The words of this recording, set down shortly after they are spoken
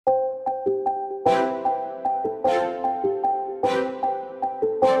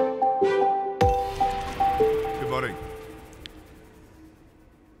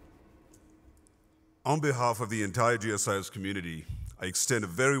On behalf of the entire GSIS community, I extend a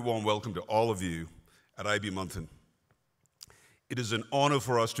very warm welcome to all of you at IB Manthan. It is an honor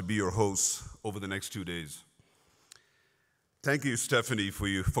for us to be your hosts over the next 2 days. Thank you, Stephanie,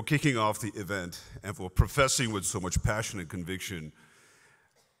 for kicking off the event and for professing with so much passion and conviction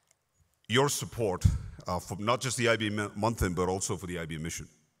your support for not just the IB Manthan, but also for the IB mission.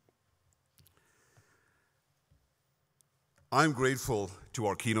 I'm grateful to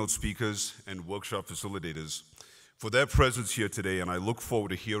our keynote speakers and workshop facilitators for their presence here today, and I look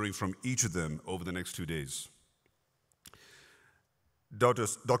forward to hearing from each of them over the next 2 days. Dr.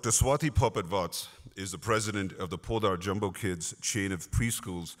 Swati Popat-Vats is the president of the Podar Jumbo Kids chain of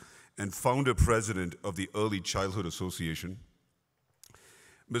preschools and founder-president of the Early Childhood Association.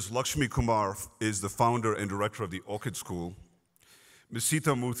 Ms. Lakshmi Kumar is the founder and director of the Orchid School. Ms.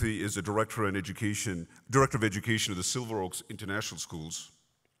 Sita Murthy is the Director of Education of the Silver Oaks International Schools.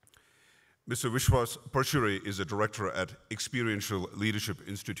 Mr. Vishwas Parchure is the Director at Experiential Leadership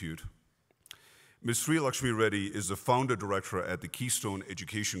Institute. Ms. Sri Lakshmi Reddy is the Founder Director at the Keystone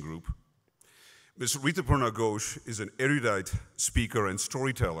Education Group. Ms. Ritaparna Ghosh is an erudite speaker and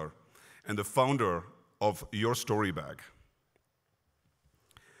storyteller and the founder of Your Story Bag.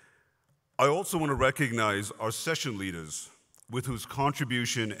 I also want to recognize our session leaders, with whose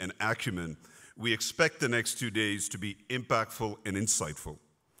contribution and acumen we expect the next 2 days to be impactful and insightful,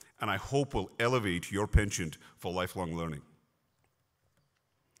 and I hope will elevate your penchant for lifelong learning.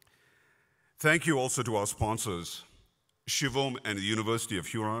 Thank you also to our sponsors, Shivom and the University of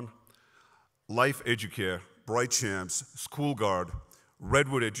Huron, Life Educare, Bright Champs, School Guard,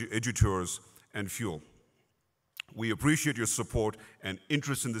 Redwood Eduteurs, and Fuel. We appreciate your support and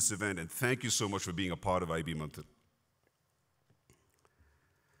interest in this event, and thank you so much for being a part of IB Manthan.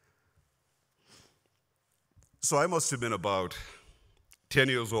 So I must have been about 10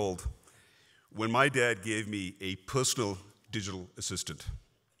 years old when my dad gave me a personal digital assistant,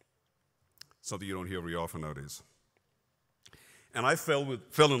 something you don't hear very often nowadays. And I fell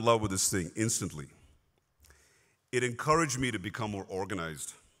in love with this thing instantly. It encouraged me to become more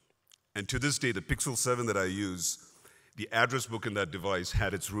organized. And to this day, the Pixel 7 that I use, the address book in that device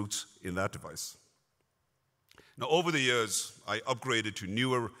had its roots in that device. Now, over the years, I upgraded to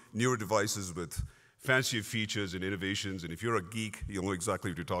newer devices with fancier features and innovations, and if you're a geek, you'll know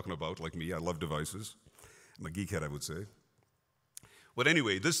exactly what you're talking about, like me. I love devices. I'm a geekhead, I would say. But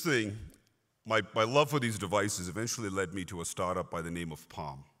anyway, this thing, my love for these devices eventually led me to a startup by the name of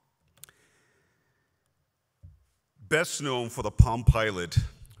Palm. Best known for the Palm Pilot,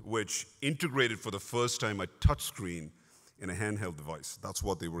 which integrated for the first time a touchscreen in a handheld device. That's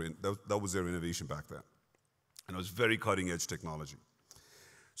what they were in. That was their innovation back then. And it was very cutting-edge technology.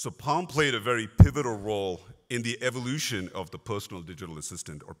 So Palm played a very pivotal role in the evolution of the personal digital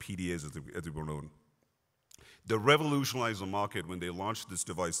assistant, or PDAs as they were known. They revolutionized the market when they launched this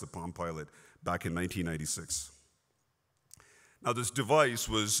device, the Palm Pilot, back in 1996. Now this device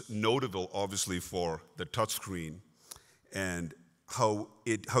was notable, obviously, for the touchscreen and how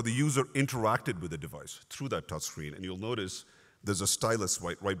the user interacted with the device through that touchscreen. And you'll notice there's a stylus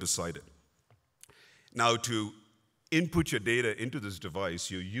right beside it. Now to input your data into this device,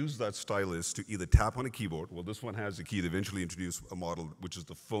 you use that stylus to either tap on a keyboard. Well, this one has a key. They eventually introduced a model, which is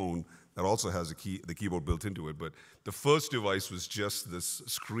the phone, that also has the keyboard built into it. But the first device was just this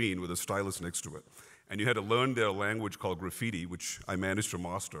screen with a stylus next to it. And you had to learn their language called graffiti, which I managed to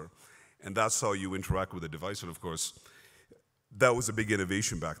master. And that's how you interact with the device. And of course, that was a big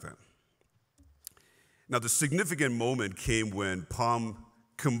innovation back then. Now, the significant moment came when Palm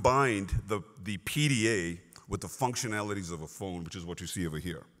combined the PDA with the functionalities of a phone, which is what you see over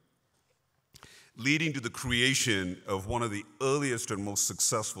here, leading to the creation of one of the earliest and most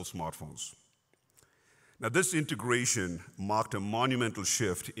successful smartphones. Now, this integration marked a monumental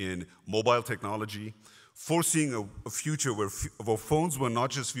shift in mobile technology, foreseeing a future where phones were not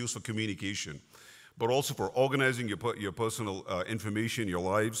just used for communication, but also for organizing your personal information, your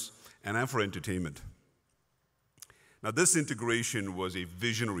lives, and for entertainment. Now, this integration was a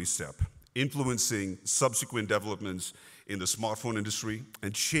visionary step, influencing subsequent developments in the smartphone industry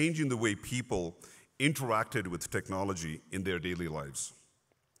and changing the way people interacted with technology in their daily lives.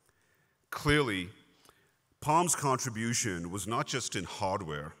 Clearly, Palm's contribution was not just in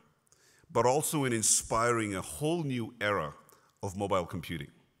hardware, but also in inspiring a whole new era of mobile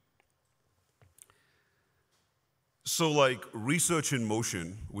computing. So like Research in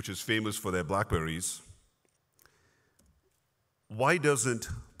Motion, which is famous for their BlackBerries, why doesn't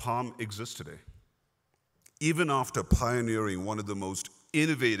Palm exist today? Even after pioneering one of the most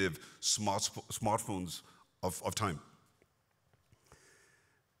innovative smartphones of time.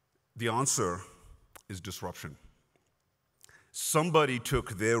 The answer is disruption. Somebody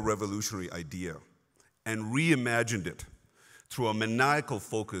took their revolutionary idea and reimagined it through a maniacal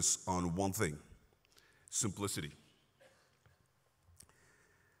focus on one thing: simplicity.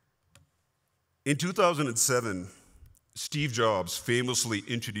 In 2007, Steve Jobs famously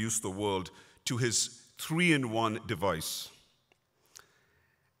introduced the world to his 3-in-1 device: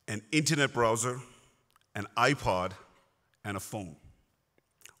 an internet browser, an iPod, and a phone,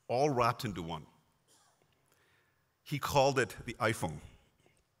 all wrapped into one. He called it the iPhone.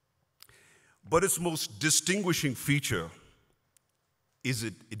 But its most distinguishing feature is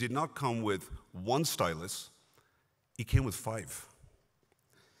it did not come with one stylus, it came with 5.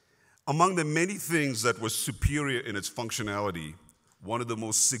 Among the many things that were superior in its functionality, one of the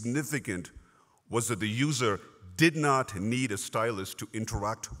most significant was that the user did not need a stylus to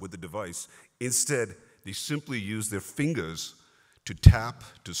interact with the device. Instead, they simply used their fingers to tap,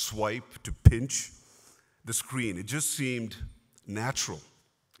 to swipe, to pinch the screen. It just seemed natural.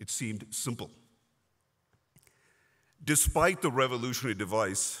 It seemed simple. Despite the revolutionary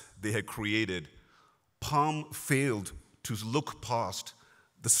device they had created, Palm failed to look past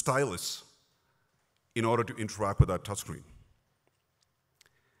the stylus in order to interact with that touchscreen.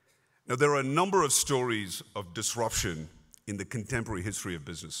 Now, there are a number of stories of disruption in the contemporary history of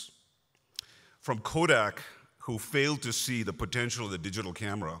business. From Kodak, who failed to see the potential of the digital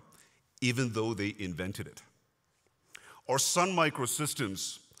camera, even though they invented it. Or Sun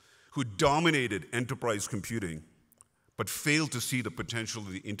Microsystems, who dominated enterprise computing, but failed to see the potential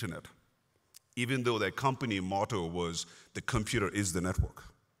of the internet, even though their company motto was, "The computer is the network."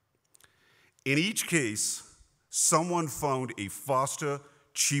 In each case, someone found a faster,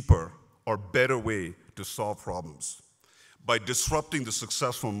 cheaper, or better way to solve problems by disrupting the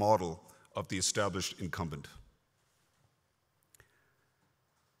successful model of the established incumbent.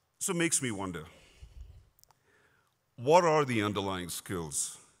 So it makes me wonder, what are the underlying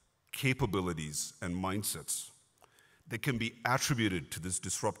skills, capabilities, and mindsets that can be attributed to this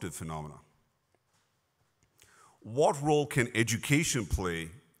disruptive phenomena? What role can education play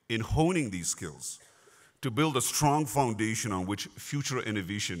in honing these skills to build a strong foundation on which future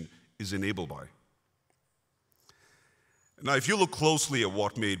innovation is enabled by? Now, if you look closely at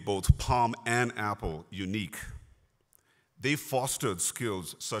what made both Palm and Apple unique, they fostered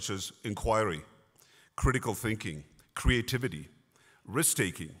skills such as inquiry, critical thinking, creativity,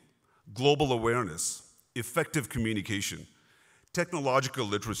 risk-taking, global awareness, effective communication, technological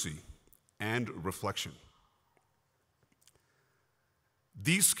literacy, and reflection.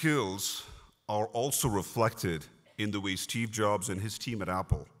 These skills are also reflected in the way Steve Jobs and his team at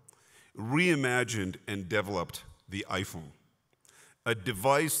Apple reimagined and developed the iPhone, a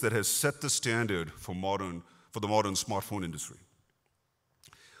device that has set the standard for the modern smartphone industry.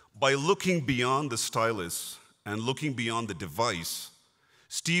 By looking beyond the stylus and looking beyond the device,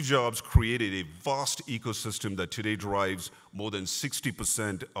 Steve Jobs created a vast ecosystem that today drives more than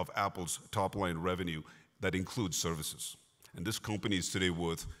 60% of Apple's top-line revenue that includes services. And this company is today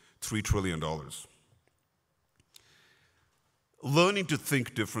worth $3 trillion. Learning to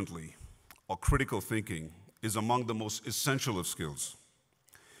think differently, or critical thinking, is among the most essential of skills,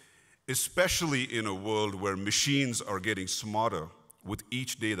 especially in a world where machines are getting smarter with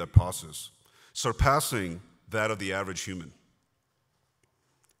each day that passes, surpassing that of the average human.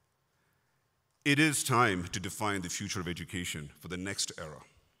 It is time to define the future of education for the next era,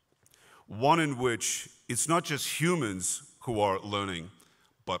 one in which it's not just humans who are learning,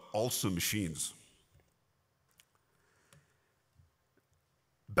 but also machines.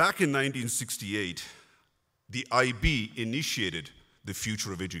 Back in 1968, the IB initiated the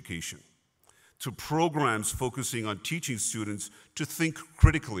future of education through programs focusing on teaching students to think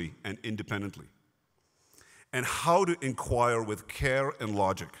critically and independently, and how to inquire with care and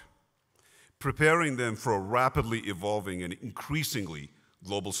logic, preparing them for a rapidly evolving and increasingly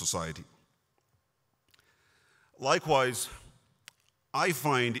global society. Likewise, I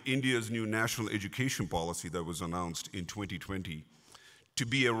find India's new national education policy that was announced in 2020 to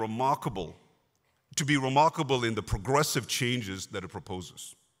be remarkable in the progressive changes that it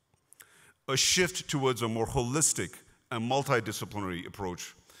proposes. A shift towards a more holistic and multidisciplinary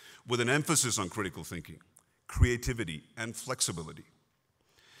approach with an emphasis on critical thinking, creativity, and flexibility.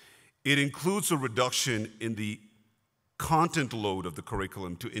 It includes a reduction in the content load of the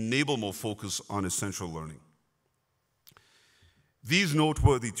curriculum to enable more focus on essential learning. These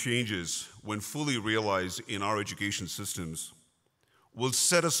noteworthy changes, when fully realized in our education systems, will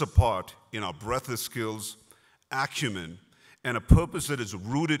set us apart in our breadth of skills, acumen, and a purpose that is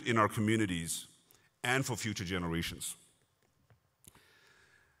rooted in our communities and for future generations.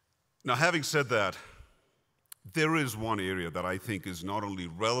 Now, having said that, there is one area that I think is not only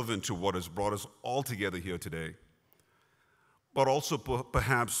relevant to what has brought us all together here today, but also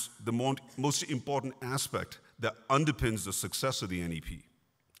perhaps the most important aspect that underpins the success of the NEP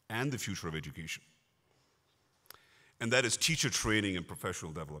and the future of education. And that is teacher training and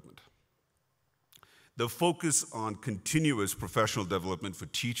professional development. The focus on continuous professional development for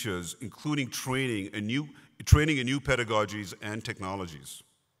teachers, including training in new pedagogies and technologies.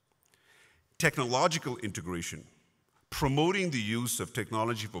 Technological integration, promoting the use of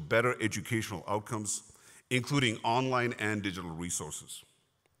technology for better educational outcomes, including online and digital resources.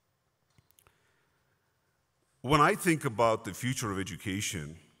 When I think about the future of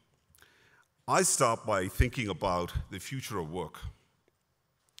education, I start by thinking about the future of work.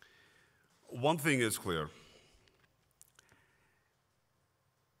 One thing is clear.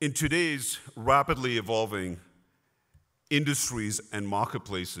 In today's rapidly evolving industries and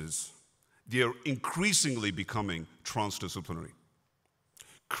marketplaces, they are increasingly becoming transdisciplinary,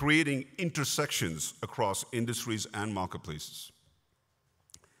 creating intersections across industries and marketplaces.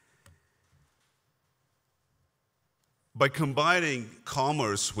 By combining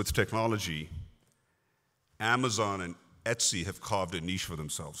commerce with technology, Amazon and Etsy have carved a niche for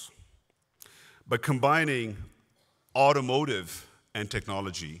themselves. By combining automotive and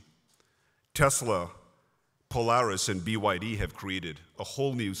technology, Tesla, Polaris, and BYD have created a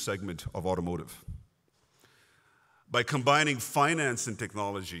whole new segment of automotive. By combining finance and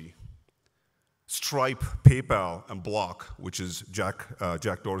technology, Stripe, PayPal, and Block, which is Jack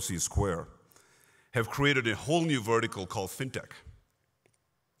Dorsey's Square, have created a whole new vertical called fintech.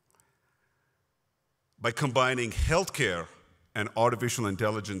 By combining healthcare and artificial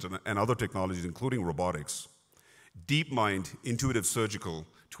intelligence and other technologies, including robotics, DeepMind, Intuitive Surgical,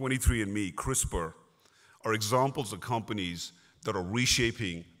 23andMe, CRISPR, are examples of companies that are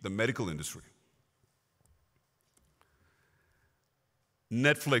reshaping the medical industry.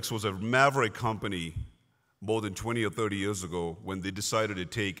 Netflix was a maverick company more than 20 or 30 years ago when they decided to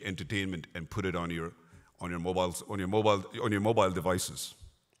take entertainment and put it on your mobile devices.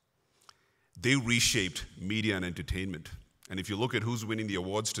 They reshaped media and entertainment. And if you look at who's winning the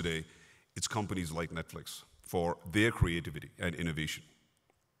awards today, it's companies like Netflix for their creativity and innovation.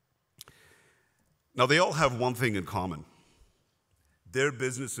 Now, they all have one thing in common. Their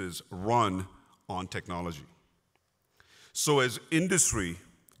businesses run on technology. So as industry,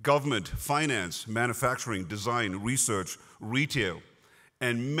 government, finance, manufacturing, design, research, retail,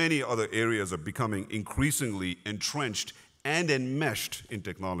 and many other areas are becoming increasingly entrenched and enmeshed in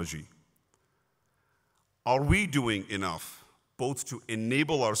technology, are we doing enough both to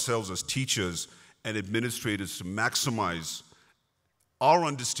enable ourselves as teachers and administrators to maximize our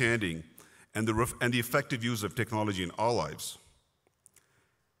understanding and the effective use of technology in our lives?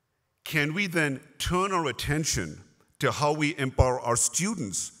 Can we then turn our attention to how we empower our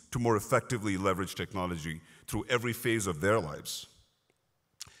students to more effectively leverage technology through every phase of their lives?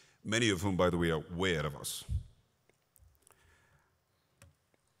 Many of whom, by the way, are way ahead of us.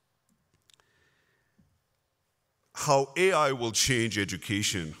 How AI will change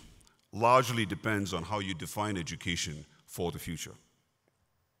education largely depends on how you define education for the future.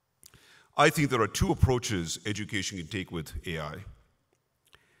 I think there are two approaches education can take with AI.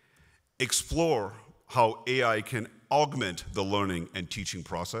 Explore how AI can augment the learning and teaching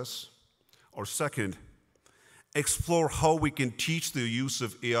process. Or second, explore how we can teach the use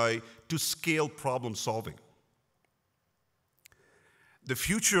of AI to scale problem solving. The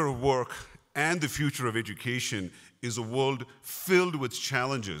future of work and the future of education is a world filled with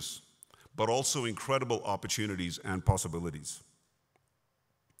challenges, but also incredible opportunities and possibilities.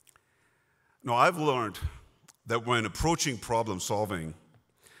 Now, I've learned that when approaching problem solving,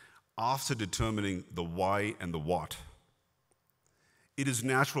 after determining the why and the what, it is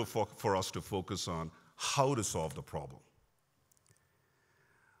natural for us to focus on how to solve the problem.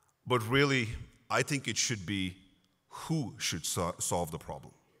 But really, I think it should be who should solve the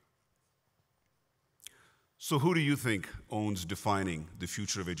problem. So who do you think owns defining the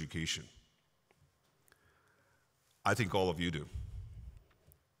future of education? I think all of you do.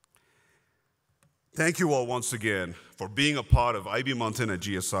 Thank you all once again for being a part of IB Manthan at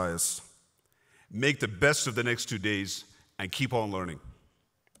GSIS. Make the best of the next 2 days and keep on learning.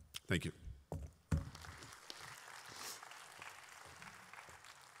 Thank you.